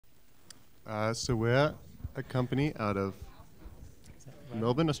So we're a company out of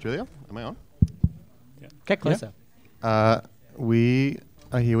Melbourne, Australia. Am I on? Yeah. Get closer. We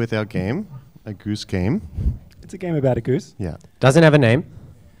are here with our game, a goose game. It's a game about a goose. Yeah. Doesn't have a name.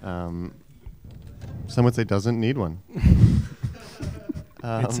 Some would say doesn't need one.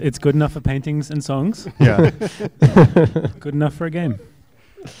 It's good enough for paintings and songs. Yeah. Good enough for a game.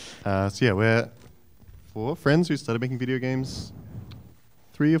 So yeah, we're four friends who started making video games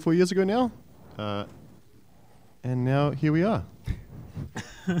 3 or 4 years ago now. And now here we are.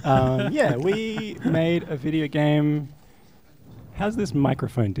 Yeah, we made a video game. How's this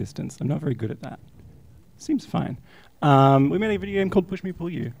microphone distance? I'm not very good at that. Seems fine. We made a video game called Push Me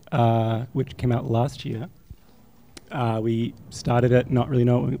Pull You, which came out last year. We started it not really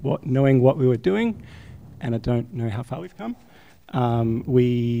knowing what we were doing, and I don't know how far we've come.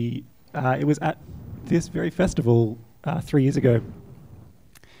 It was at this very festival 3 years ago.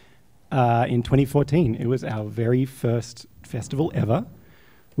 In 2014, it was our very first festival ever.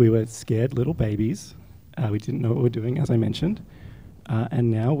 We were scared little babies. We didn't know what we were doing, as I mentioned.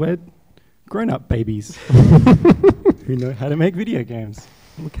 And now we're grown-up babies who know how to make video games.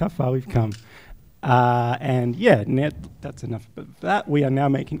 Look how far we've come. And yeah, that's enough of that. We are now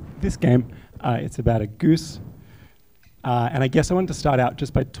making this game. It's about a goose. And I guess I wanted to start out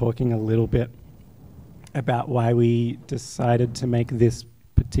just by talking a little bit about why we decided to make this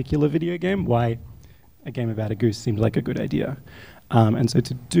particular video game, why a game about a goose seemed like a good idea. And so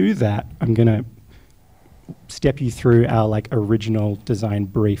to do that, I'm going to step you through our original design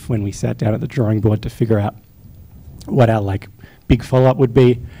brief when we sat down at the drawing board to figure out what our big follow-up would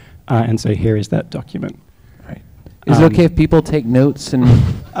be. And so here is that document. Right. Is it okay if people take notes and?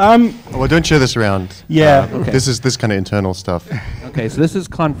 Well, don't share this around. Yeah. Okay. This is kind of internal stuff. Okay, so this is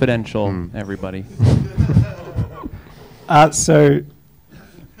confidential, everybody. So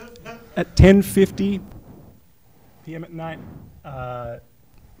at 10:50 p.m. at night,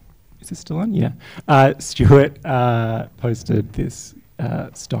 is this still on? Yeah. Stuart posted this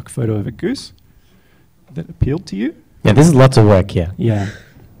stock photo of a goose that appealed to you. Yeah, this is lots of work here. Yeah.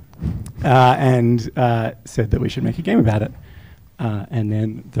 And said that we should make a game about it. And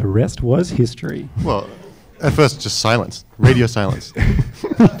then the rest was history. Well, at first just silence, radio silence,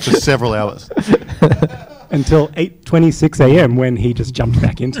 for several hours. Until 8:26 a.m. when he just jumped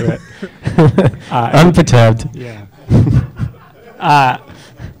back into it. Unperturbed. Yeah.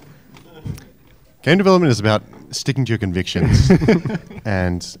 Game development is about sticking to your convictions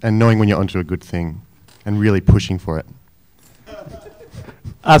and knowing when you're onto a good thing and really pushing for it.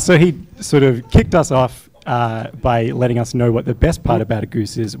 So he sort of kicked us off by letting us know what the best part about a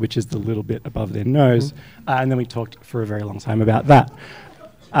goose is, which is the little bit above their nose. And then we talked for a very long time about that.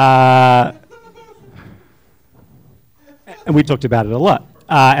 And we talked about it a lot.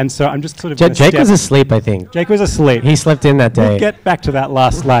 And so I'm just sort of Jake was asleep, I think. Jake was asleep. He slept in that day. We'll get back to that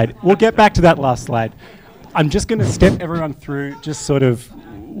last slide. I'm just going to step everyone through just sort of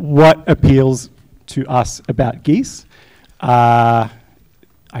what appeals to us about geese. I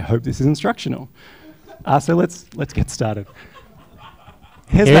hope this is instructional. So let's get started.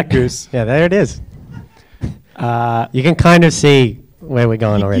 Here's that goose. Yeah, there it is. You can kind of see where we're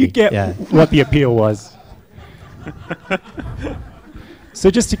going already. You get what the appeal was. So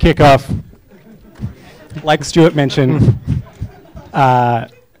just to kick off, like Stuart mentioned,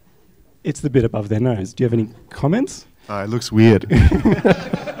 it's the bit above their nose. Do you have any comments? It looks weird. It's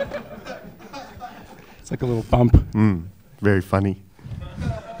like a little bump. Very funny.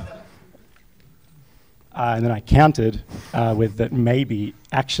 And then I countered with that maybe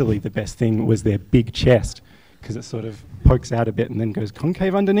actually the best thing was their big chest, because it sort of pokes out a bit and then goes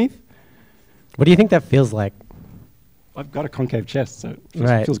concave underneath. What do you think that feels like? I've got a concave chest, so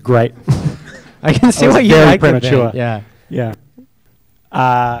it feels Right. great. I can see what you very like. premature. Yeah. Yeah.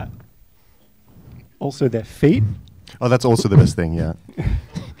 Also their feet. Oh, that's also the best thing, yeah.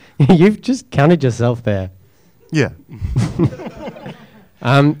 You've just counted yourself there. Yeah.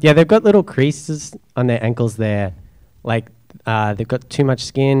 Yeah, they've got little creases on their ankles there. They've got too much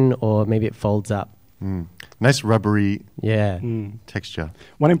skin, or maybe it folds up. Nice rubbery texture.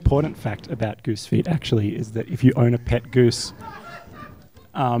 One important fact about goose feet actually is that if you own a pet goose,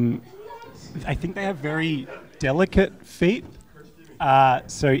 I think they have very delicate feet.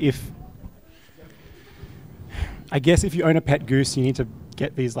 So if you own a pet goose, you need to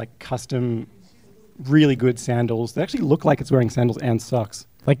get these custom, really good sandals. They actually look like it's wearing sandals and socks.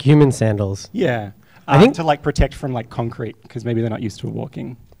 Like human sandals. Yeah. I think to protect from concrete, because maybe they're not used to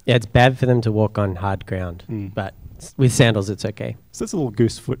walking. Yeah, it's bad for them to walk on hard ground, but with sandals it's okay. So that's a little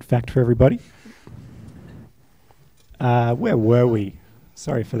goose foot fact for everybody. Where were we?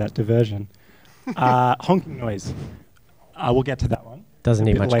 Sorry for that diversion. Honking noise. We'll get to that one. Doesn't a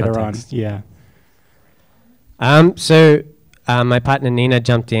need bit much later context. on. Yeah. My partner Nina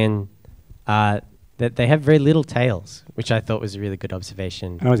jumped in that they have very little tails, which I thought was a really good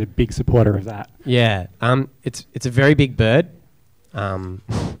observation. And I was a big supporter of that. Yeah, it's a very big bird,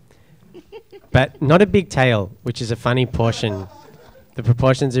 but not a big tail, which is a funny portion. The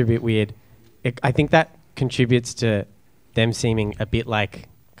proportions are a bit weird. I think that contributes to them seeming a bit like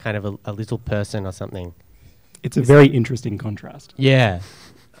kind of a little person or something. It's a very interesting contrast. Yeah,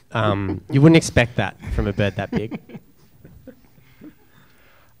 you wouldn't expect that from a bird that big.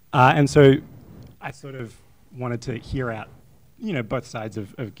 And so I sort of wanted to hear out, both sides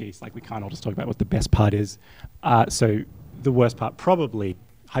of geese. Like, we can't all just talk about what the best part is. So the worst part probably,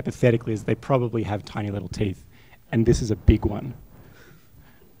 hypothetically, is they probably have tiny little teeth. And this is a big one.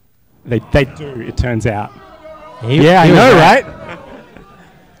 They do, it turns out. Yeah, I know, right?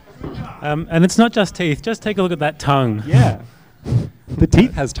 And it's not just teeth. Just take a look at that tongue. Yeah. The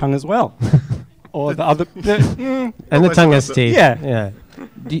teeth has tongue as well. Or the other... And the tongue has teeth. Yeah.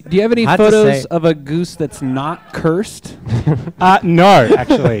 Do you have any Hard to photos say. of a goose that's not cursed? No,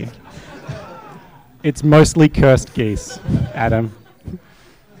 actually. It's mostly cursed geese, Adam.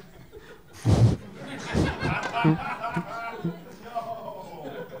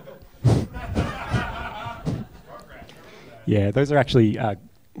 Yeah, those are actually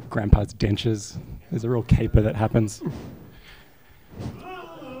Grandpa's dentures. There's a real caper that happens.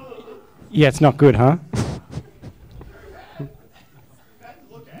 Yeah, it's not good, huh?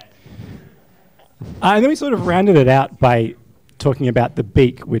 And then we sort of rounded it out by talking about the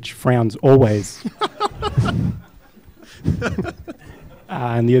beak, which frowns always.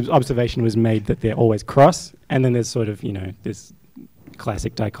 And the observation was made that they're always cross. And then there's sort of, this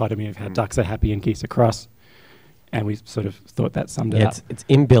classic dichotomy of how ducks are happy and geese are cross. And we sort of thought that summed it up. It's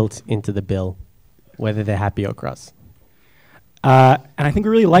inbuilt into the bill, whether they're happy or cross. And I think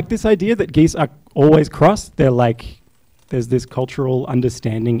we really like this idea that geese are always cross. They're like, there's this cultural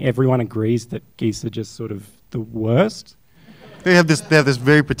understanding. Everyone agrees that geese are just sort of the worst. They have this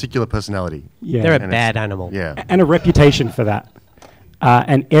very particular personality. Yeah. They're a And bad animal. Yeah. And a reputation for that.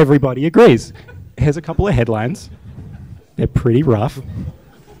 And everybody agrees. Here's a couple of headlines. They're pretty rough.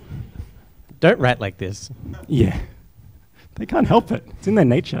 Don't write like this. Yeah. They can't help it. It's in their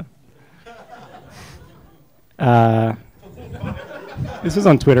nature. This was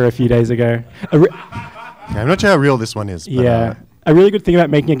on Twitter a few days ago. I'm not sure how real this one is. But Yeah. A really good thing about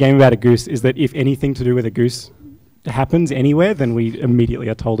making a game about a goose is that if anything to do with a goose happens anywhere, then we immediately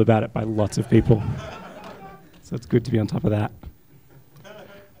are told about it by lots of people. So it's good to be on top of that.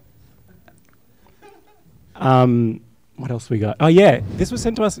 What else we got? Oh, yeah. This was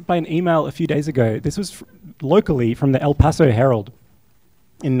sent to us by an email a few days ago. This was locally from the El Paso Herald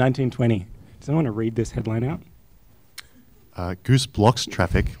in 1920. Does anyone want to read this headline out? Goose blocks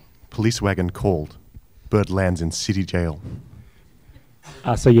traffic. Police wagon called. Bird lands in city jail.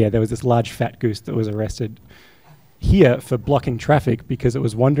 So yeah, there was this large fat goose that was arrested here for blocking traffic because it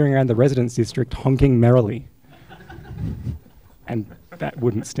was wandering around the residence district honking merrily. And that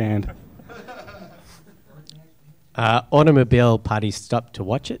wouldn't stand. Automobile parties stopped to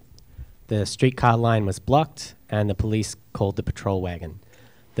watch it. The streetcar line was blocked, and the police called the patrol wagon.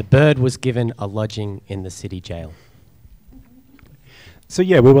 The bird was given a lodging in the city jail. So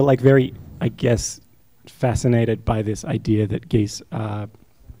yeah, we were like very, I guess, fascinated by this idea that geese are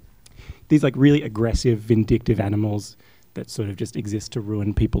these like really aggressive, vindictive animals that sort of just exist to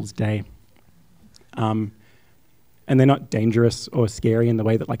ruin people's day. And they're not dangerous or scary in the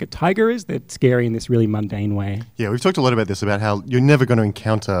way that like a tiger is. They're scary in this really mundane way. Yeah, we've talked a lot about this, about how you're never going to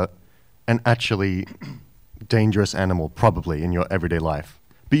encounter an actually dangerous animal, probably, in your everyday life.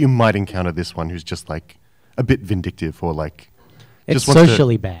 But you might encounter this one who's just like a bit vindictive or like... It's just wants to-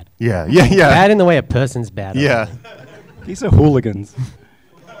 socially bad. Yeah. Bad in the way a person's bad. Yeah. These are hooligans.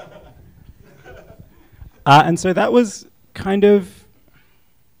 And so that was kind of...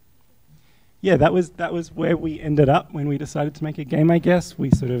 Yeah, that was where we ended up when we decided to make a game, I guess. We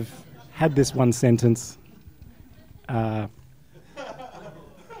sort of had this one sentence, and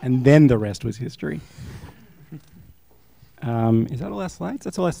then the rest was history. Is that all our slides?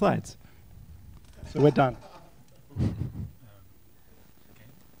 That's all our slides. So we're done.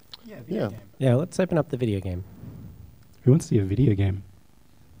 Yeah. Yeah, let's open up the video game. Who wants to see a video game?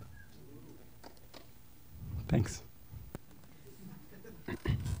 Thanks.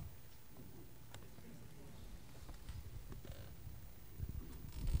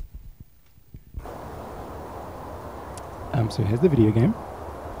 So here's the video game.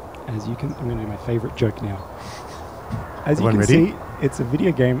 As you can, I'm going to do my favorite joke now. As you Everyone can ready? see, It's a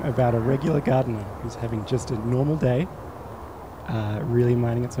video game about a regular gardener who's having just a normal day, really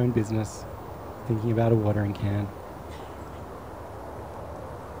minding its own business, thinking about a watering can.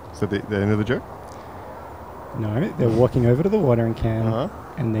 Is that the end of the joke? No, they're walking over to the watering can, Uh-huh.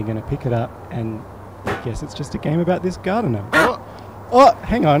 and they're going to pick it up, and I guess it's just a game about this gardener. Oh, Oh,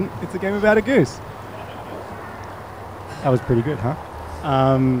 hang on, it's a game about a goose. That was pretty good, huh?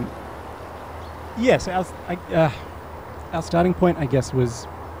 Yeah, so our starting point, I guess, was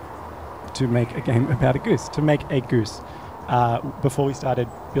to make a game about a goose, before we started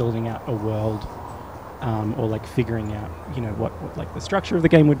building out a world, or like figuring out, what like the structure of the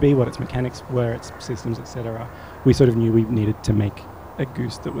game would be, what its mechanics were, its systems, etc. We sort of knew we needed to make a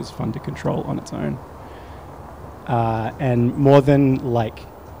goose that was fun to control on its own. And more than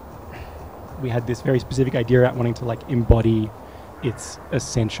we had this very specific idea about wanting to embody its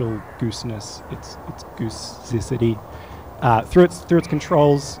essential gooseness, its goosicity, through its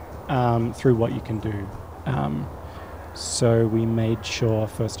controls, through what you can do. So we made sure,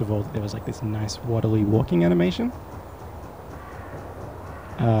 first of all, that there was this nice waddly walking animation.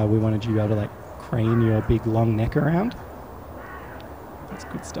 We wanted you to be able to crane your big long neck around. That's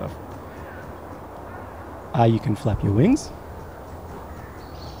good stuff. You can flap your wings,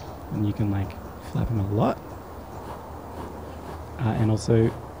 and you can flap them a lot. And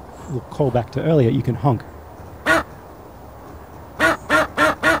also, we'll call back to earlier, you can honk.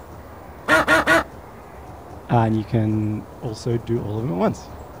 And you can also do all of them at once.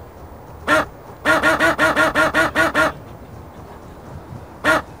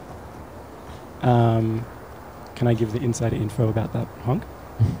 Can I give the insider info about that honk?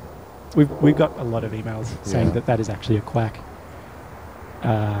 We've got a lot of emails saying that is actually a quack.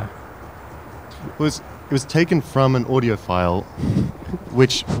 It was taken from an audio file,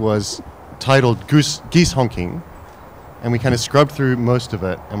 which was titled Geese Honking, and we kind of scrubbed through most of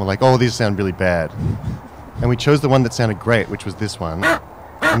it, and we're like, oh, these sound really bad. And we chose the one that sounded great, which was this one,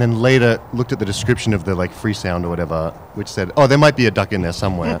 and then later looked at the description of the free sound or whatever, which said, oh, there might be a duck in there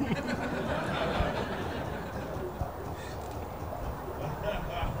somewhere.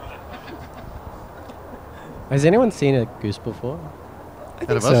 Has anyone seen a goose before? I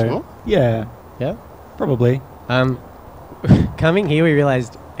Out of us all? Yeah, Yeah. probably. Coming here, we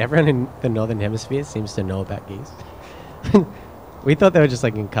realized everyone in the northern hemisphere seems to know about geese. We thought they were just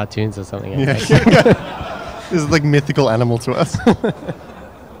in cartoons or something. Yeah. This is mythical animal to us.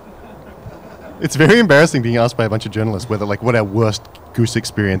 It's very embarrassing being asked by a bunch of journalists whether what our worst goose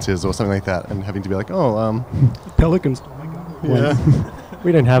experience is or something like that, and having to be Pelicans. yeah.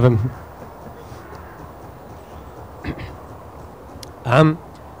 We don't have them.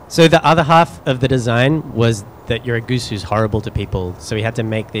 So the other half of the design was that you're a goose who's horrible to people. So we had to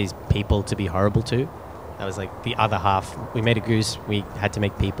make these people to be horrible to. That was the other half. We made a goose. We had to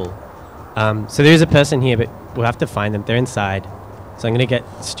make people. So there is a person here, but we'll have to find them. They're inside. So I'm going to get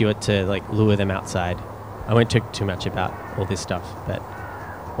Stuart to lure them outside. I won't talk too much about all this stuff, but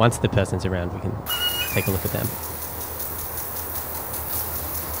once the person's around, we can take a look at them.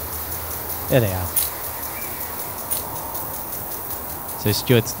 There they are. So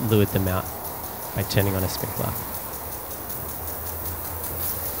Stuart's lured them out by turning on a sprinkler.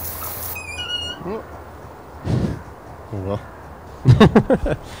 Well.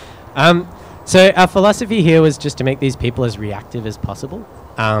 So our philosophy here was just to make these people as reactive as possible.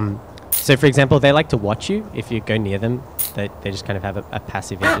 So for example, they like to watch you. If you go near them, they just kind of have a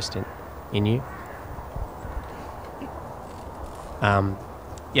passive interest in you.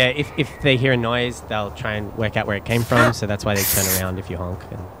 Yeah, if they hear a noise, they'll try and work out where it came from, so that's why they turn around if you honk.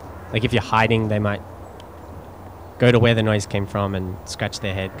 And if you're hiding, they might go to where the noise came from and scratch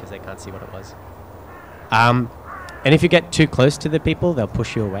their head because they can't see what it was. And if you get too close to the people, they'll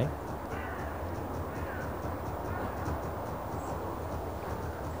push you away.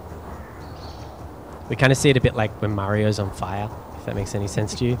 We kind of see it a bit like when Mario's on fire, if that makes any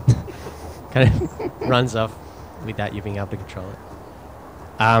sense to you. Kind of runs off without you being able to control it.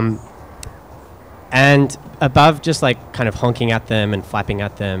 And above just kind of honking at them and flapping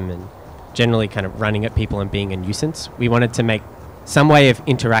at them and generally kind of running at people and being a nuisance, we wanted to make some way of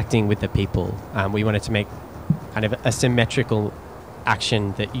interacting with the people. We wanted to make kind of a symmetrical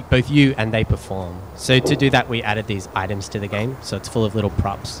action that both you and they perform. So to do that, we added these items to the game. So it's full of little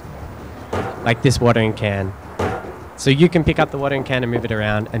props, like this watering can. So you can pick up the watering can and move it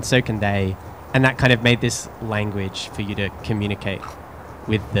around, and so can they. And that kind of made this language for you to communicate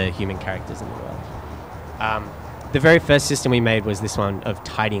with the human characters in the world. The very first system we made was this one of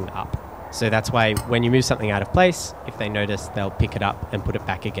tidying up. So that's why when you move something out of place, if they notice, they'll pick it up and put it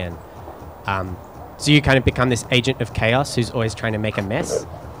back again. So you kind of become this agent of chaos who's always trying to make a mess,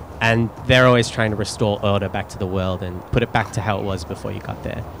 and they're always trying to restore order back to the world and put it back to how it was before you got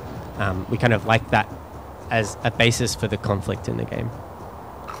there. We kind of like that as a basis for the conflict in the game.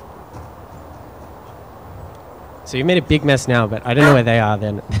 So you made a big mess now, but I don't know where they are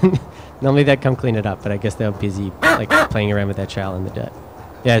then. Normally they'd come clean it up, but I guess they're busy like playing around with their trowel in the dirt.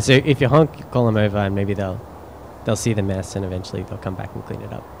 Yeah, so if you honk, you call them over, and maybe they'll see the mess, and eventually they'll come back and clean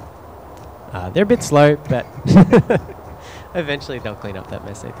it up. They're a bit slow, but eventually they'll clean up that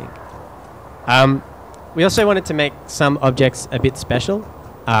mess, I think. We also wanted to make some objects a bit special,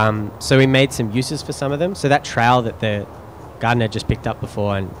 so we made some uses for some of them. So that trowel that the gardener just picked up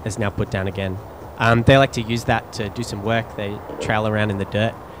before and is now put down again, they like to use that to do some work. They trowel around in the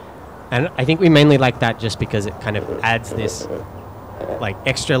dirt. And I think we mainly like that just because it kind of adds this like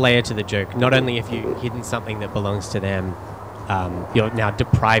extra layer to the joke. Not only if you've hidden something that belongs to them, you're now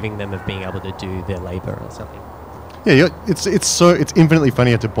depriving them of being able to do their labor or something. Yeah, it's infinitely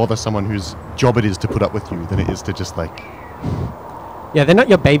funnier to bother someone whose job it is to put up with you than it is to just like... Yeah, they're not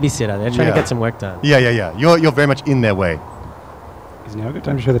your babysitter. They're trying to get some work done. Yeah. You're very much in their way. Is now a good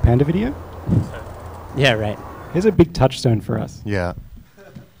time to show the panda video? Yeah, right. Here's a big touchstone for us. Yeah.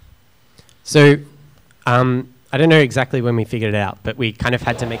 So, I don't know exactly when we figured it out, but we kind of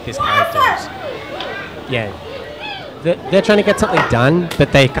had to make this character. Yeah. They're trying to get something done,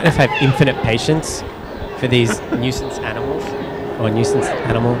 but they kind of have infinite patience for these nuisance animals, or nuisance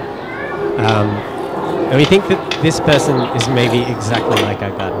animal. And we think that this person is maybe exactly like our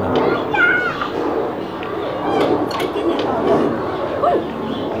gardener.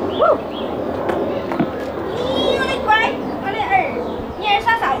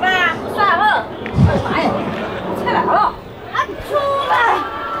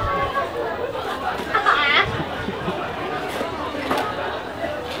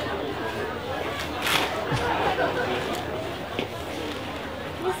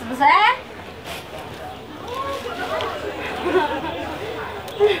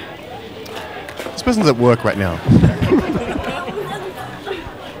 This person's at work right now.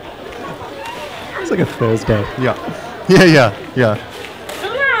 It's like a Thursday. Yeah.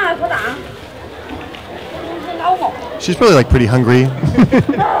 She's probably like pretty hungry.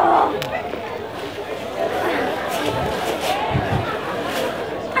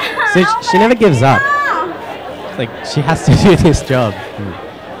 So she never gives up. Like, she has to do this job.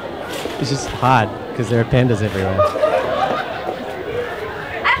 It's just hard because there are pandas everywhere.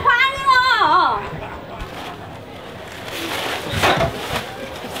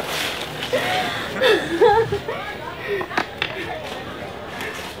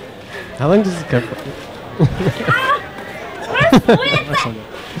 How long does it go for?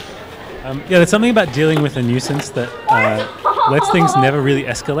 Yeah, there's something about dealing with a nuisance that lets things never really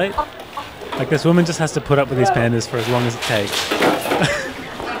escalate. Like, this woman just has to put up with these pandas for as long as it takes.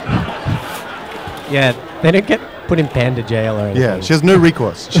 Yeah, they don't get put in panda jail or anything. Yeah, she has no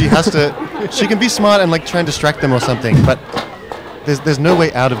recourse. She has to... She can be smart and like try and distract them or something, but there's no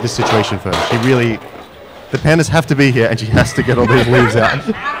way out of this situation for her. She really... The pandas have to be here and she has to get all these leaves out.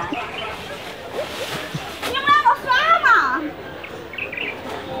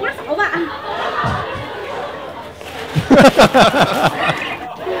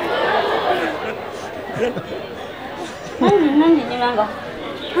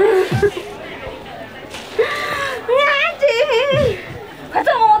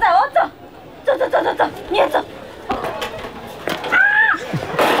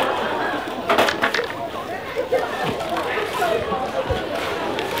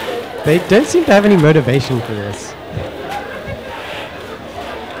 They don't seem to have any motivation for this.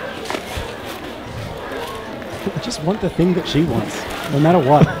 I just want the thing that she wants, no matter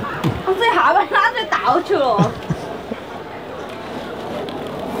what.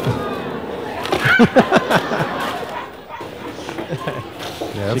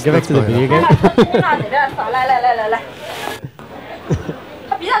 Should we go back to the video game?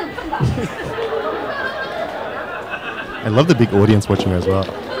 I love the big audience watching her as well.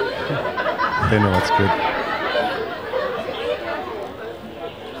 They know that's good.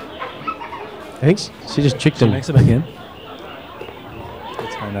 I think she just tricked him. Makes it back in.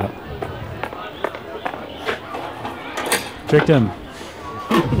 Let's find out. Tricked him.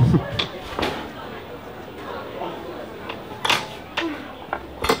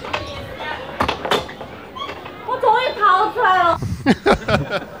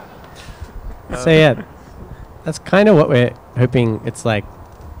 So yeah, that's kind of what we're hoping it's like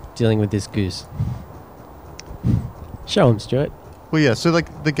dealing with this goose. Show him, Stuart. Well, yeah, so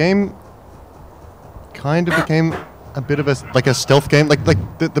like the game kind of became a bit of a stealth game. Like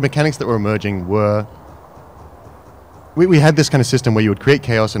the mechanics that were emerging were we had this kind of system where you would create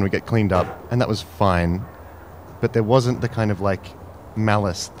chaos and it would get cleaned up, and that was fine. But there wasn't the kind of like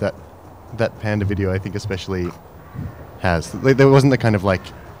malice that Panda video, I think, especially has. There wasn't the kind of like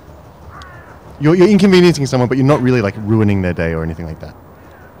you're inconveniencing someone, but you're not really like ruining their day or anything like that.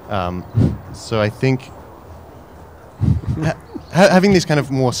 So I think having these kind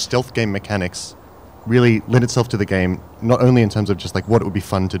of more stealth game mechanics really lent itself to the game, not only in terms of just like what it would be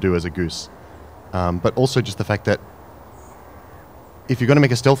fun to do as a goose, but also just the fact that if you're going to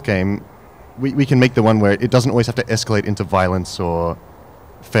make a stealth game, we can make the one where it doesn't always have to escalate into violence or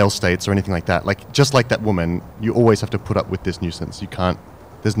fail states or anything like that. Like, just like that woman, you always have to put up with this nuisance. You can't,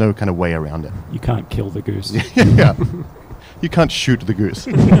 there's no kind of way around it. You can't kill the goose. Yeah. You can't shoot the goose.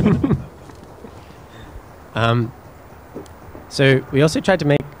 So we also tried to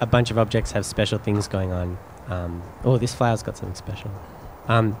make a bunch of objects have special things going on. Oh, this flower's got something special.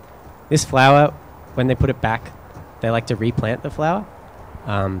 This flower, when they put it back, they like to replant the flower.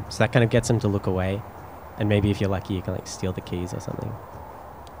 So that kind of gets them to look away. And maybe if you're lucky, you can like steal the keys or something.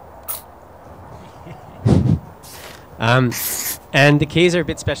 And the keys are a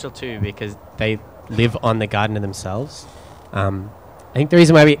bit special too because they live on the gardener themselves. I think the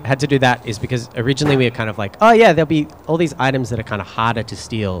reason why we had to do that is because originally we were kind of like, oh yeah, there'll be all these items that are kind of harder to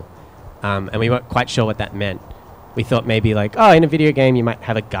steal. And we weren't quite sure what that meant. We thought maybe like, oh, in a video game you might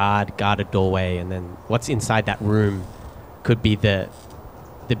have a guard a doorway, and then what's inside that room could be the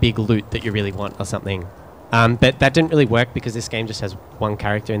big loot that you really want or something. But that didn't really work because this game just has one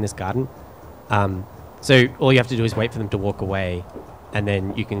character in this garden. So all you have to do is wait for them to walk away, and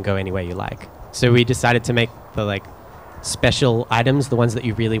then you can go anywhere you like. So we decided to make the like special items, the ones that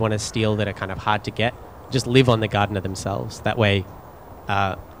you really want to steal that are kind of hard to get, just live on the gardener themselves. That way,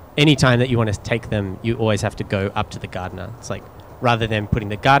 any time that you want to take them, you always have to go up to the gardener. It's like, rather than putting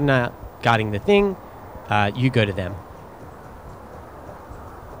the gardener guarding the thing, you go to them.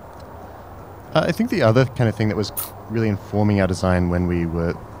 I think the other kind of thing that was really informing our design when we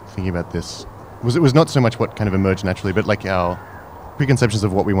were thinking about this was it was not so much what kind of emerged naturally, but like our preconceptions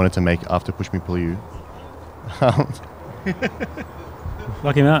of what we wanted to make after Push Me Pull You.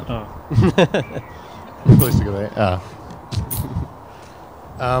 Lock him out. Oh. Close to go there.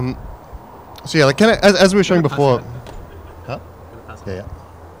 So yeah, like kind of as we were showing before. Huh? Yeah.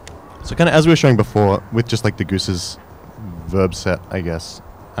 So kind of as we were showing before, with just like the goose's verb set, I guess.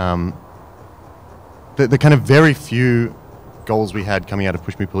 The kind of very few goals we had coming out of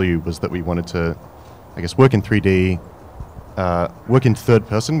Push Me Pull You was that we wanted to, I guess, work in 3D, work in third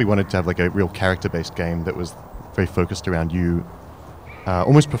person. We wanted to have like a real character-based game that was very focused around you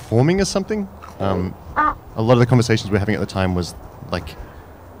almost performing as something. A lot of the conversations we were having at the time was like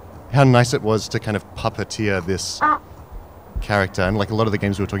how nice it was to kind of puppeteer this character. And like a lot of the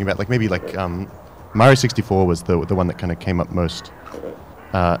games we were talking about, like maybe like Mario 64 was the one that kind of came up most.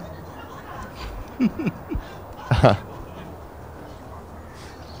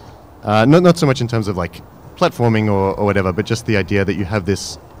 Not so much in terms of like platforming or whatever, but just the idea that you have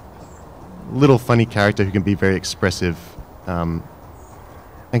this little funny character who can be very expressive and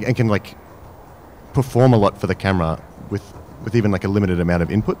can like perform a lot for the camera with even like a limited amount of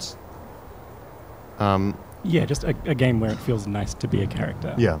inputs. Yeah, just a game where it feels nice to be a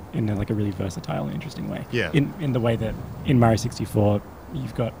character. Yeah. In like a really versatile and interesting way. Yeah. In the way that in Mario 64,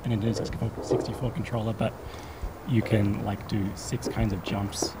 you've got an Nintendo 64 controller, but you can like do 6 kinds of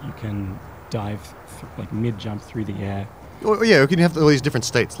jumps. You can dive like mid-jump through the air. Or, yeah, you can have all these different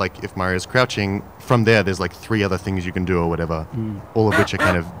states. Like if Mario's crouching, from there there's like 3 other things you can do or whatever, all of which are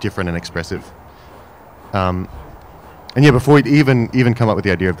kind of different and expressive. And yeah, before we'd even come up with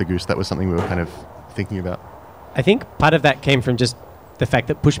the idea of the goose, that was something we were kind of thinking about. I think part of that came from just the fact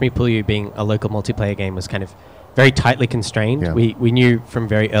that Push Me Pull You being a local multiplayer game was kind of very tightly constrained. Yeah. We knew from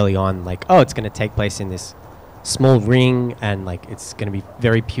very early on, like, oh, it's going to take place in this small ring, and like it's going to be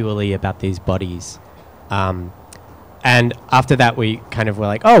very purely about these bodies. And after that, we kind of were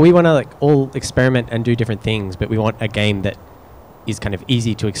like, oh, we want to like all experiment and do different things, but we want a game that is kind of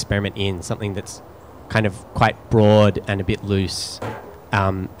easy to experiment in, something that's kind of quite broad and a bit loose,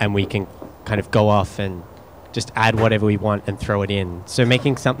 and we can kind of go off and just add whatever we want and throw it in. So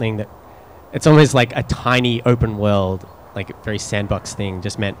making something that it's almost like a tiny open world, like a very sandbox thing,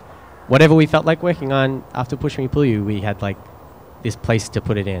 just meant whatever we felt like working on after Push Me Pull You, we had like this place to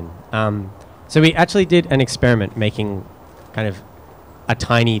put it in. So we actually did an experiment making kind of a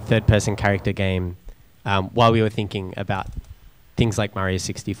tiny third-person character game while we were thinking about things like Mario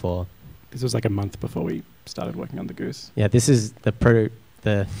 64. This was like a month before we started working on the goose. Yeah, this is the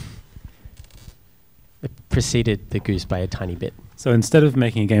preceded the goose by a tiny bit. So instead of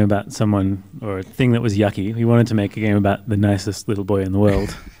making a game about someone or a thing that was yucky, we wanted to make a game about the nicest little boy in the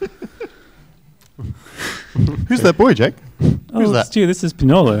world. Who's that boy, Jake? Who's that? Stu, this is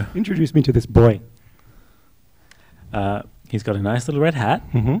Pinolo. Introduce me to this boy. He's got a nice little red hat.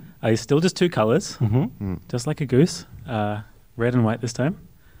 Mm-hmm. He's still just 2 colors, Mm-hmm. just like a goose. Red and white this time.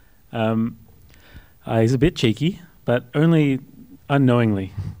 He's a bit cheeky, but only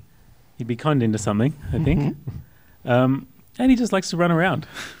unknowingly. He'd be conned into something, I think. And he just likes to run around.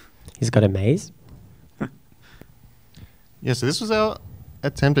 He's got a maze. Yeah, so this was our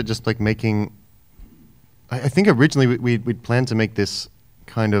attempt at just like making. I think originally we'd planned to make this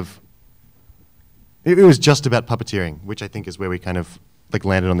kind of. It was just about puppeteering, which I think is where we kind of like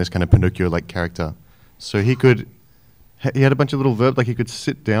landed on this kind of Pinocchio-like character. So he could. He had a bunch of little verbs, like he could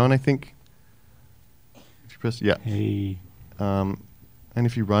sit down, I think. If you press, yeah. Hey. And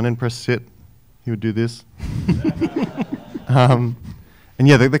if you run and press sit, he would do this. And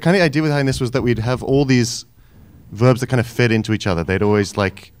yeah, the kind of idea behind this was that we'd have all these verbs that kind of fed into each other. They'd always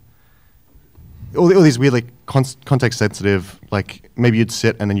like, all these weird like context sensitive, like maybe you'd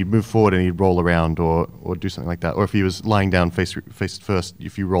sit and then you'd move forward and he'd roll around or do something like that. Or if he was lying down face first,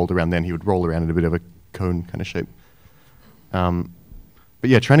 if you rolled around then he would roll around in a bit of a cone kind of shape. But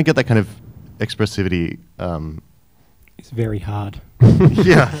yeah, trying to get that kind of expressivity. It's very hard.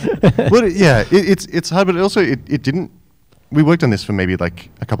 Yeah. Well, yeah, it's hard, but it didn't. We worked on this for maybe like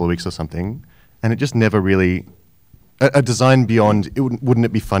a couple of weeks or something, and it just never really. A design beyond, wouldn't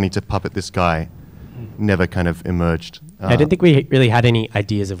it be funny to puppet this guy, never kind of emerged. I don't think we really had any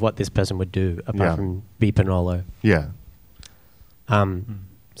ideas of what this person would do apart from be Pinolo. Yeah.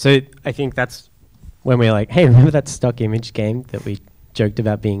 So I think that's when we're like, hey, remember that stock image game that we joked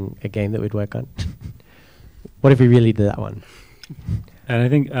about being a game that we'd work on? What if we really did that one? And I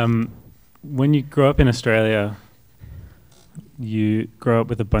think when you grow up in Australia, you grow up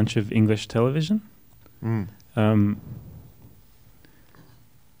with a bunch of English television. So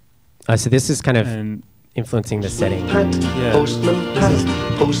this is kind of And influencing the setting. yeah, Postman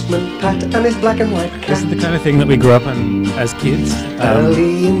Pat, and his black and white cat. this is the kind of thing that we grew up on as kids.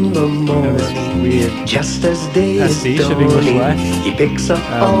 Early in the This morning, weird just as day is pastiche of English dawning, life. he picks up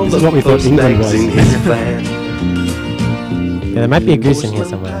all this the is what we thought post England bags was. in his van. Yeah, there might be a goose in here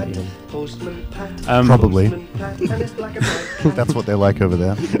somewhere even. Postman Pat, Probably. Postman Pat, and his black and white cat. That's what they're like over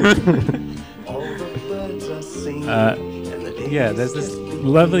there. All the birds are singing, Uh, and the day Yeah, there's this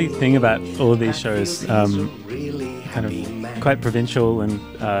lovely thing about all of these shows, kind of quite provincial and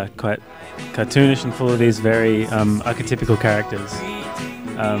quite cartoonish and full of these very archetypical characters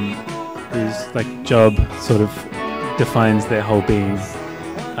whose like job sort of defines their whole being.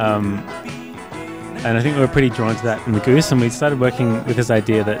 And I think we were pretty drawn to that in the goose, and we started working with this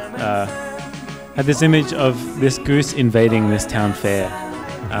idea that had this image of this goose invading this town fair,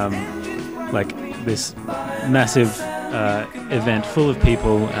 like this massive event full of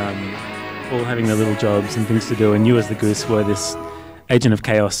people, all having their little jobs and things to do, and you as the goose were this agent of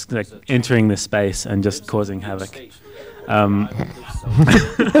chaos, like entering this space and just causing havoc. Is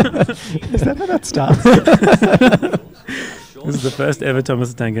that how that starts? This is the first ever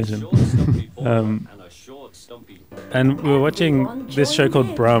Thomas the Tank Engine. And we were watching this show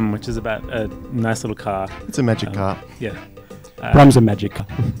called Brum, which is about a nice little car. It's a magic car. Yeah. Brum's a magic car.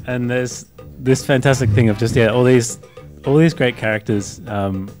 And there's this fantastic thing of just all these great characters.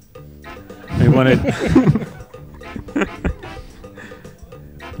 We wanted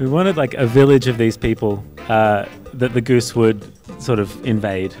we wanted like a village of these people that the goose would sort of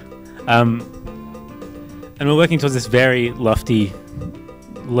invade, and we're working towards this very lofty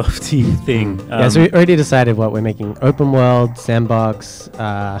thing. So we already decided what we're making: open world, sandbox,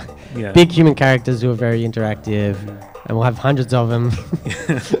 big human characters who are very interactive, and we'll have hundreds of them.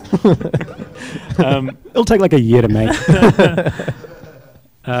 It'll take like a year to make.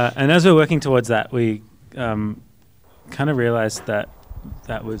 And as we're working towards that, we kind of realized that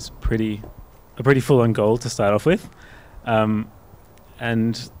was a pretty full-on goal to start off with. And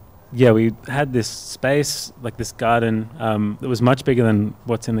yeah, we had this space, like this garden, that was much bigger than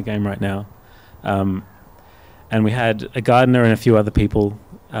what's in the game right now. And we had a gardener and a few other people,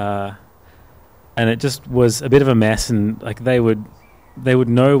 and it just was a bit of a mess. And like they would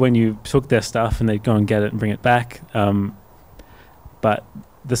know when you took their stuff, and they'd go and get it and bring it back. But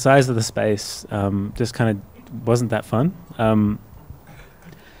the size of the space just kind of wasn't that fun.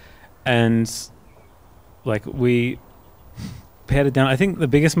 And like we pared it down. I think the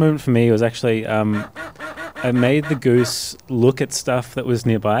biggest moment for me was actually I made the goose look at stuff that was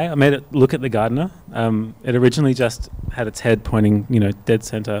nearby. I made it look at the gardener. It originally just had its head pointing, dead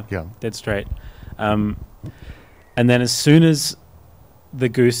center, dead straight. And then as soon as the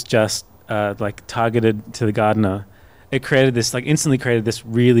goose just like targeted to the gardener, it created this, like instantly created this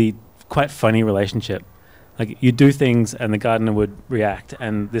really quite funny relationship. Like you do things and the gardener would react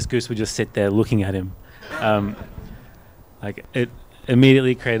and this goose would just sit there looking at him. Like it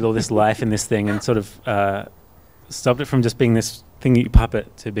immediately created all this life in this thing and sort of stopped it from just being this thing that you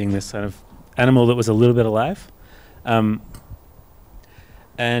puppet to being this kind of animal that was a little bit alive.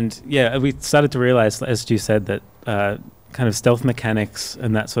 And yeah, we started to realize, as Stu said, that kind of stealth mechanics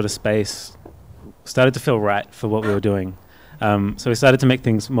and that sort of space started to feel right for what we were doing. So we started to make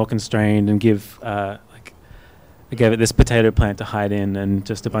things more constrained and give, like, I gave it this potato plant to hide in and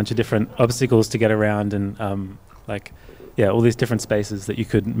just a bunch of different obstacles to get around and, like, yeah, all these different spaces that you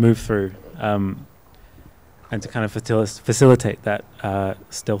could move through and to kind of facilitate that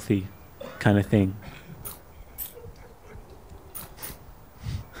stealthy kind of thing.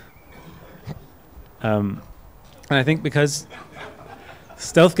 And I think because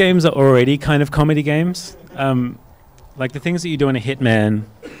stealth games are already kind of comedy games, like the things that you do in a Hitman,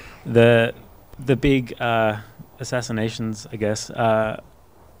 the big assassinations, I guess,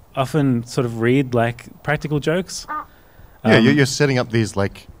 often sort of read like practical jokes. Yeah, you're setting up these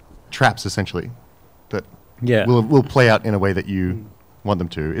like traps essentially that Yeah. will play out in a way that you want them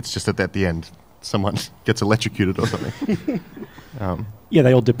to. It's just that at the end, someone gets electrocuted or something. Yeah,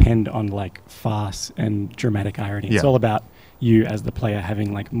 they all depend on like farce and dramatic irony. It's Yeah. all about you as the player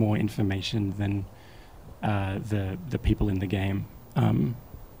having like more information than the people in the game.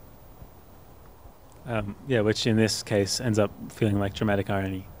 Yeah, which in this case ends up feeling like dramatic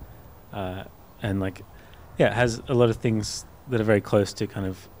irony, and like, yeah, it has a lot of things that are very close to kind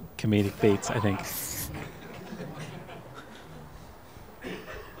of comedic beats, I think.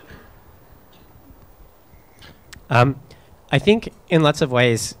 I think in lots of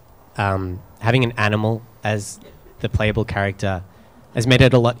ways, having an animal as the playable character has made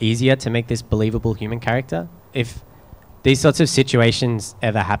it a lot easier to make this believable human character. If these sorts of situations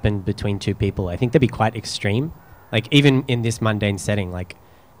ever happened between two people, I think they'd be quite extreme. Like even in this mundane setting, like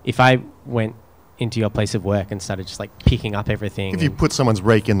if I went into your place of work and started just like picking up everything, If you put someone's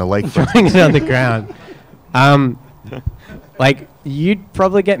rake in the lake, for throwing it on the ground, like you'd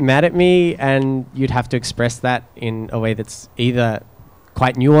probably get mad at me and you'd have to express that in a way that's either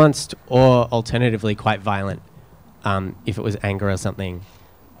quite nuanced or alternatively quite violent, if it was anger or something.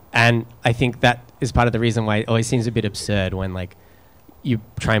 And I think that is part of the reason why it always seems a bit absurd when like you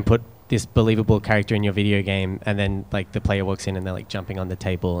try and put this believable character in your video game and then like the player walks in and they're like jumping on the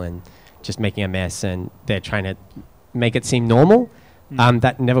table and just making a mess and they're trying to make it seem normal.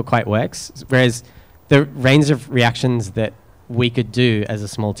 That never quite works. Whereas the range of reactions that we could do as a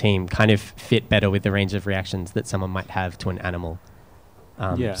small team kind of fit better with the range of reactions that someone might have to an animal.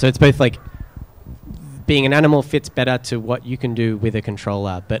 Yeah. So it's both like being an animal fits better to what you can do with a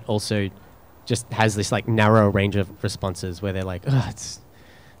controller, but also just has this like narrow range of responses where they're like, oh,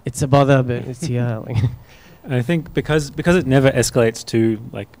 it's a bother, but it's here. And I think because it never escalates to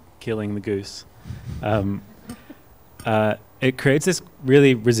like killing the goose, it creates this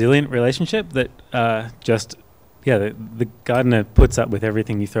really resilient relationship that the gardener puts up with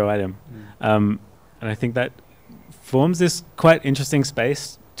everything you throw at him. And I think that forms this quite interesting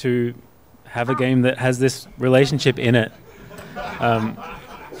space to have a game that has this relationship in it.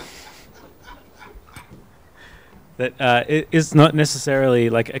 That it is not necessarily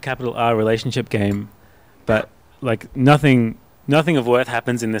like a capital R relationship game, but like nothing of worth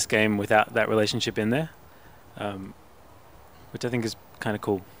happens in this game without that relationship in there, which I think is kind of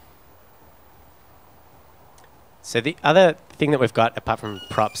cool. So the other thing that we've got apart from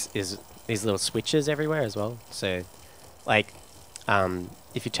props is these little switches everywhere as well. So like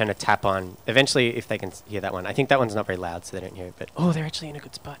if you turn a tap on, eventually if they can hear that one, I think that one's not very loud so they don't hear it, but oh, they're actually in a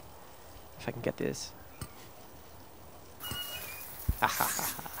good spot. If I can get this.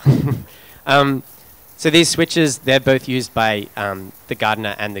 So these switches, they're both used by the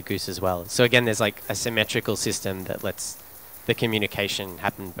gardener and the goose as well. So again, there's like a symmetrical system that lets the communication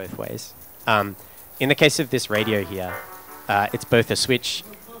happen both ways. In the case of this radio here, it's both a switch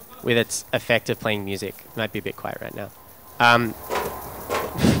with its effect of playing music. It might be a bit quiet right now.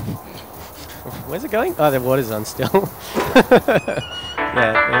 Where's it going? Oh, the water's on still.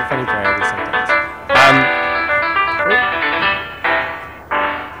 Yeah, they have funny priorities sometimes.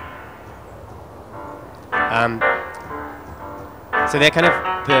 So they're kind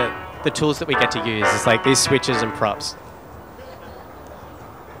of the tools that we get to use. It's like these switches and props.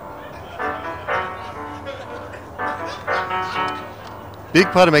 Big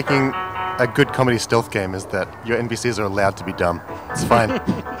part of making a good comedy stealth game is that your NPCs are allowed to be dumb. It's fine.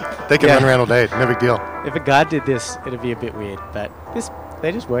 They can Yeah. run around all day. No big deal. If a guard did this, it'd be a bit weird. But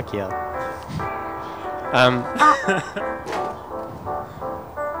they just work here.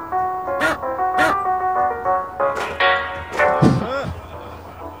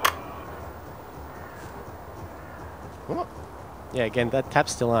 What? Yeah, again, that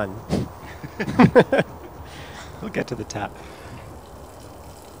tap's still on. We'll get to the tap.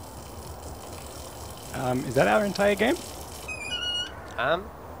 Is that our entire game?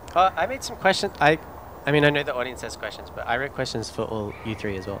 I made some questions. I mean, I know the audience has questions, but I wrote questions for all you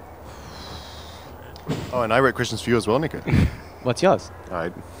three as well. Oh, and I wrote questions for you as well, Nico. What's yours? All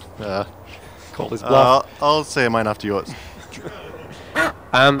right. Call his bluff. I'll say mine after yours.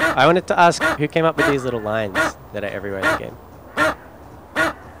 I wanted to ask who came up with these little lines that are everywhere in the game.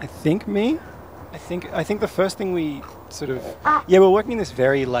 I think me. I think the first thing we sort of we're working in this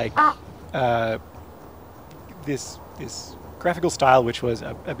very like this graphical style, which was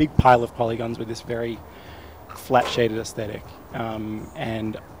a big pile of polygons with this very flat shaded aesthetic,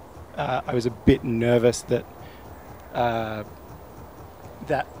 and I was a bit nervous that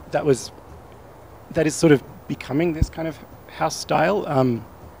that is sort of becoming this kind of house style, and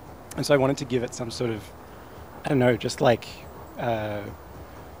so I wanted to give it some sort of, I don't know, just like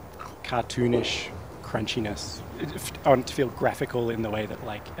cartoonish crunchiness. I want it to feel graphical in the way that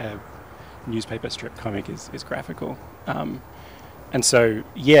like a newspaper strip comic is graphical. And so,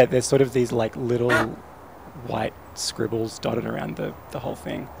 yeah, there's sort of these like little white scribbles dotted around the whole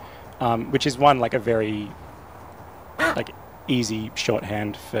thing, which is one, like a very like easy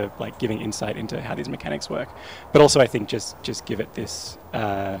shorthand for like giving insight into how these mechanics work. But also I think just give it this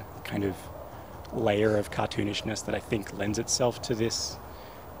kind of layer of cartoonishness that I think lends itself to this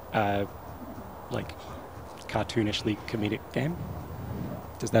like cartoonishly comedic game.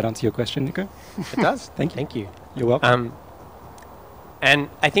 Does that answer your question, Nico? It does. Thank you. Thank you. You're welcome. And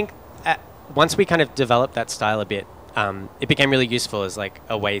I think once we kind of developed that style a bit, it became really useful as like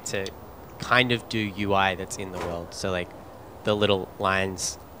a way to kind of do UI that's in the world. So like the little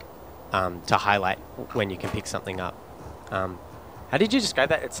lines to highlight when you can pick something up. How did you describe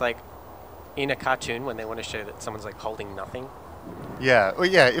that? It's like in a cartoon when they want to show that someone's like holding nothing. Yeah. Well,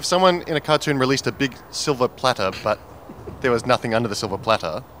 yeah. If someone in a cartoon released a big silver platter, but there was nothing under the silver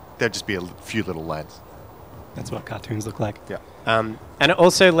platter, there'd just be a few little lines. That's what cartoons look like. Yeah. And it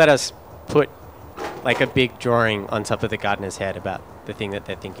also let us put like a big drawing on top of the gardener's head about the thing that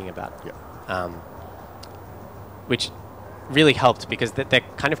they're thinking about. Yeah. Which really helped because they're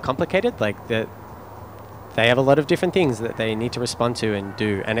kind of complicated. Like they have a lot of different things that they need to respond to and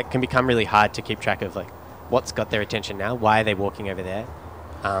do, and it can become really hard to keep track of like what's got their attention now. Why are they walking over there?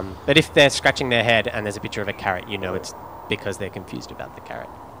 But if they're scratching their head and there's a picture of a carrot, you know it's because they're confused about the carrot.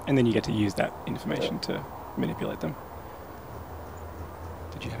 And then you get to use that information to manipulate them.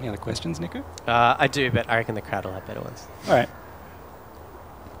 Did you have any other questions, Nico? I do, but I reckon the crowd will have better ones. All right.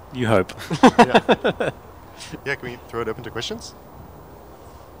 You hope. Yeah, can we throw it open to questions?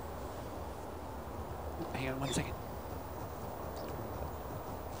 Hang on 1 second.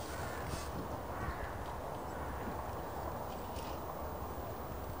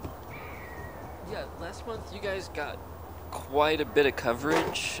 Yeah, last month you guys got quite a bit of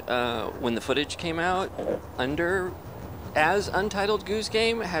coverage when the footage came out as Untitled Goose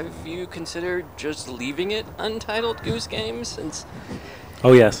Game. Have you considered just leaving it Untitled Goose Game since?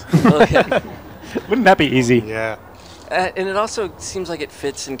 Oh yes. Okay. Wouldn't that be easy? Yeah. And it also seems like it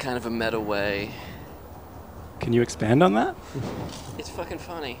fits in kind of a meta way. Can you expand on that? It's fucking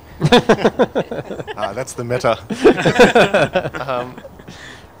funny. That's the meta.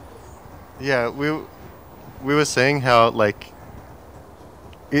 Yeah, we were saying how like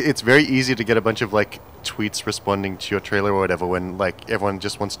it's very easy to get a bunch of like tweets responding to your trailer or whatever when like everyone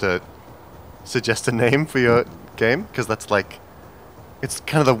just wants to suggest a name for your game, because that's like it's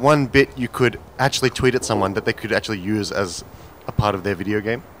kind of the one bit you could actually tweet at someone that they could actually use as a part of their video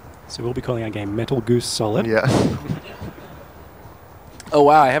game. So we'll be calling our game Metal Goose Solid. Yeah. Oh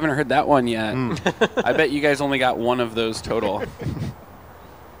wow, I haven't heard that one yet. I bet you guys only got one of those total.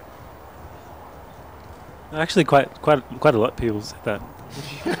 Actually, quite a lot of people said that.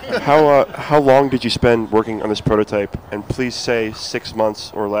 How long did you spend working on this prototype? And please say 6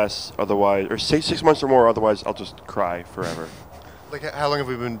 months or less, otherwise, or say 6 months or more, otherwise I'll just cry forever. Like how long have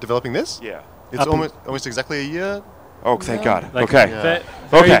we been developing this? Yeah. It's almost exactly a year. Oh, thank God. Like, okay. Yeah.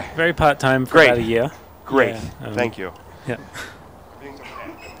 Okay. Very part-time for Great. about a year. Great. Yeah, Thank you. Yeah.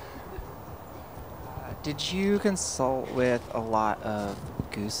 Did you consult with a lot of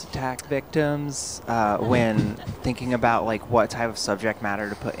goose attack victims when thinking about like what type of subject matter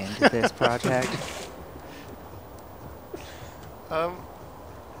to put into this project?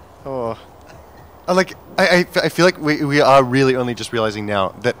 Oh, I feel like we are really only just realizing now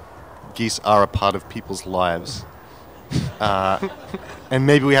that geese are a part of people's lives, and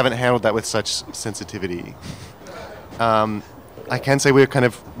maybe we haven't handled that with such sensitivity. I can say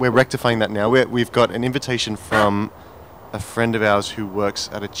we're rectifying that now. We've got an invitation from a friend of ours who works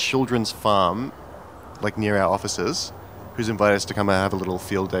at a children's farm, like near our offices, who's invited us to come and have a little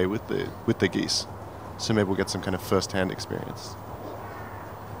field day with the geese. So maybe we'll get some kind of first-hand experience.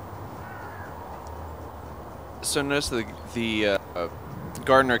 So notice the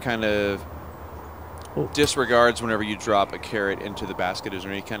gardener kind of disregards whenever you drop a carrot into the basket. Is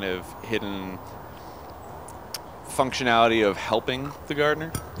there any kind of hidden functionality of helping the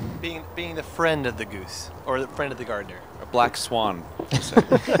gardener? Being the friend of the goose, or the friend of the gardener. A black swan.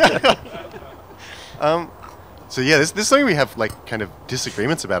 So yeah, this is something we have like kind of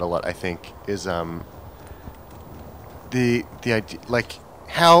disagreements about a lot. I think is the idea, like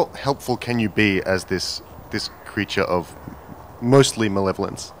how helpful can you be as this creature of mostly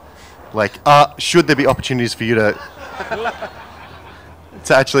malevolence? Like, should there be opportunities for you to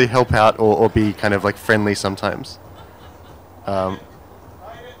actually help out or be kind of like friendly sometimes? Get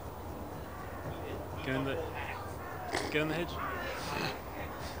in the hedge.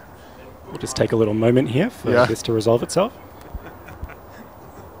 We'll just take a little moment here for this to resolve itself.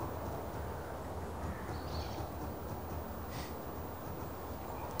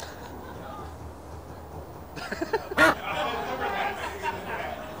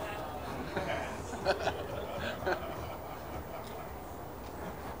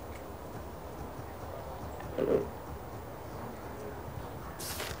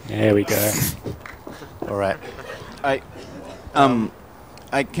 There we go. All right.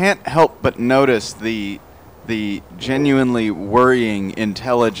 I can't help but notice the genuinely worrying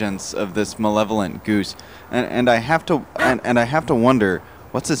intelligence of this malevolent goose, and I have to wonder,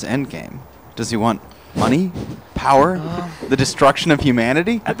 what's his end game? Does he want money, power, the destruction of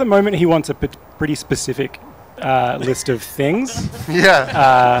humanity? At the moment, he wants a pretty specific list of things.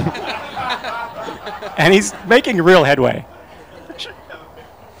 Yeah. And he's making real headway.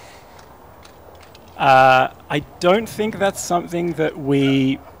 I don't think that's something that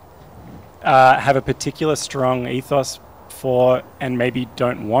we have a particular strong ethos for, and maybe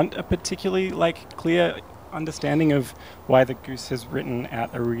don't want a particularly clear understanding of why the goose has written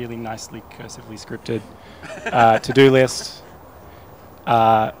out a really nicely cursively scripted to-do list.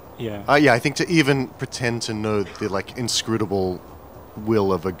 Yeah, I think to even pretend to know the inscrutable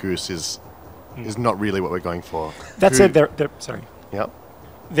will of a goose is not really what we're going for. That said, sorry. Yep.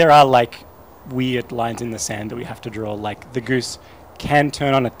 There are weird lines in the sand that we have to draw. Like the goose can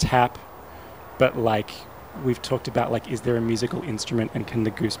turn on a tap, but we've talked about is there a musical instrument and can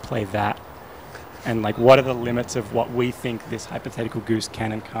the goose play that? And what are the limits of what we think this hypothetical goose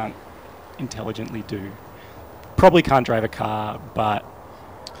can and can't intelligently do? Probably can't drive a car, but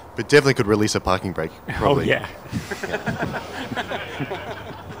definitely could release a parking brake. Probably. Oh yeah.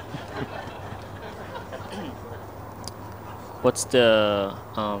 What's the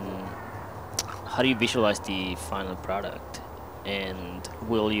how do you visualize the final product? And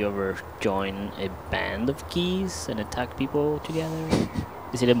will you ever join a band of geese and attack people together?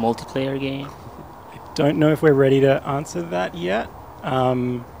 Is it a multiplayer game? I don't know if we're ready to answer that yet.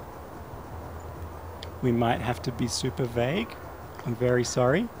 We might have to be super vague. I'm very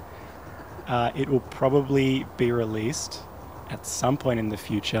sorry. It will probably be released at some point in the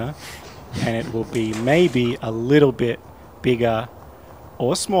future, and it will be maybe a little bit bigger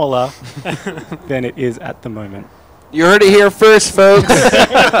or smaller than it is at the moment. You heard it here first, folks.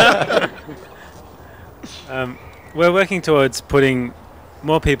 We're working towards putting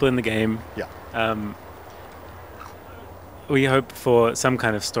more people in the game. Yeah. We hope for some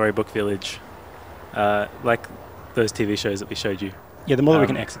kind of storybook village, like those TV shows that we showed you. Yeah, the more that we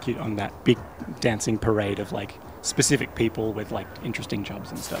can execute on that big dancing parade of specific people with interesting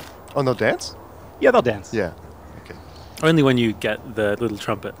jobs and stuff. Oh, they'll dance? Yeah, they'll dance. Yeah. Okay. Only when you get the little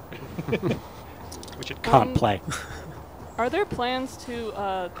trumpet. Which it can't play. Are there plans to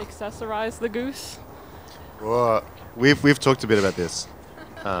accessorize the goose? We've talked a bit about this.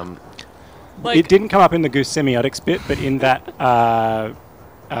 It didn't come up in the goose semiotics bit, but in that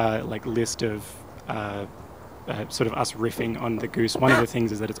list of sort of us riffing on the goose, one of the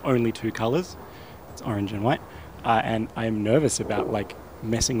things is that it's only two colors. It's orange and white. And I am nervous about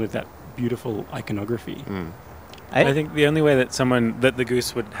messing with that beautiful iconography. I think the only way that the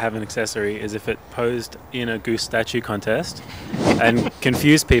goose would have an accessory is if it posed in a goose statue contest and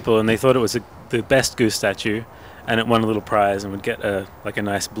confused people, and they thought it was the best goose statue, and it won a little prize and would get a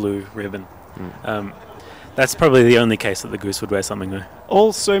nice blue ribbon. That's probably the only case that the goose would wear something though.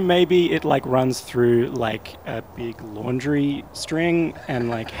 Also, maybe it like runs through like a big laundry string and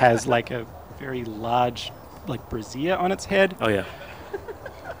like has like a very large like brassiere on its head. Oh yeah.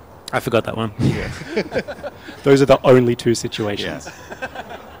 I forgot that one. Yeah. Those are the only two situations.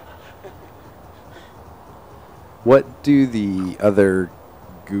 What do the other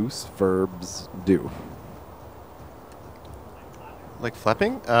goose verbs do? Like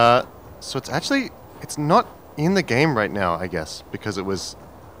flapping? So it's not in the game right now, I guess, because it was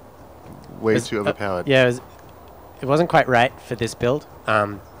way too overpowered. Yeah, it wasn't quite right for this build,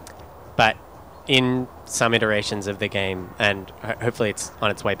 but in some iterations of the game, and hopefully it's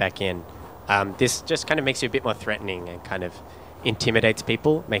on its way back in, this just kind of makes you a bit more threatening and kind of intimidates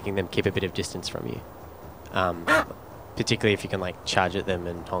people, making them keep a bit of distance from you. Particularly if you can like charge at them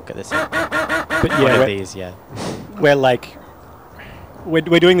and honk at the same time. But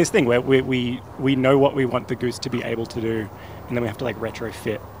we're doing this thing where we know what we want the goose to be able to do, and then we have to like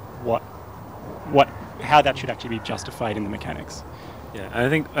retrofit how that should actually be justified in the mechanics. Yeah, I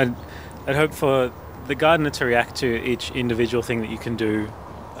think I'd hope for the gardener to react to each individual thing that you can do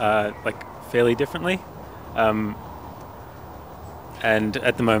like fairly differently. And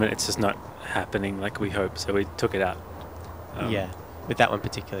at the moment it's just not happening like we hope, so we took it out. Yeah, with that one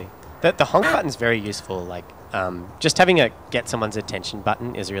particularly. The honk button's very useful. Like, just having a get someone's attention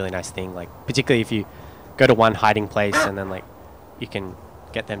button is a really nice thing. Like, particularly if you go to one hiding place and then like you can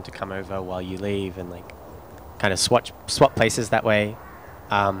get them to come over while you leave and like kind of swap places that way.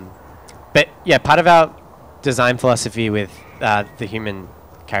 But yeah, part of our design philosophy with the human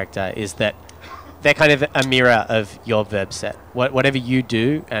character is that they're kind of a mirror of your verb set. Whatever you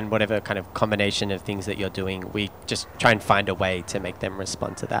do and whatever kind of combination of things that you're doing, we just try and find a way to make them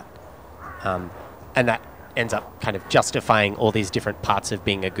respond to that. And that ends up kind of justifying all these different parts of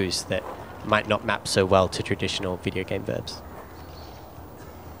being a goose that might not map so well to traditional video game verbs.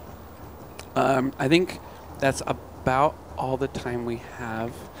 I think that's about all the time we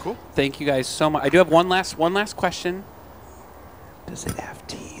have. Cool. Thank you guys so much. I do have one last question. Does it have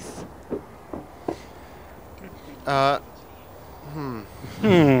teeth?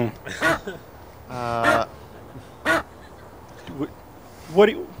 What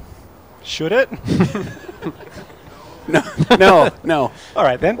do you... Should it? No. All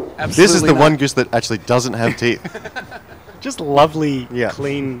right, then. Absolutely this is the not. one goose that actually doesn't have teeth. Just lovely,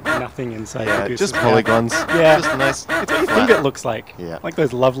 clean nothing inside the goose. Just polygons. Yeah. Just nice. It's what you think it looks like. Yeah. Like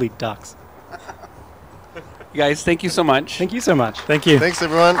those lovely ducks. You guys, thank you so much. Thank you so much. Thank you. Thanks,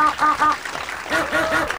 everyone.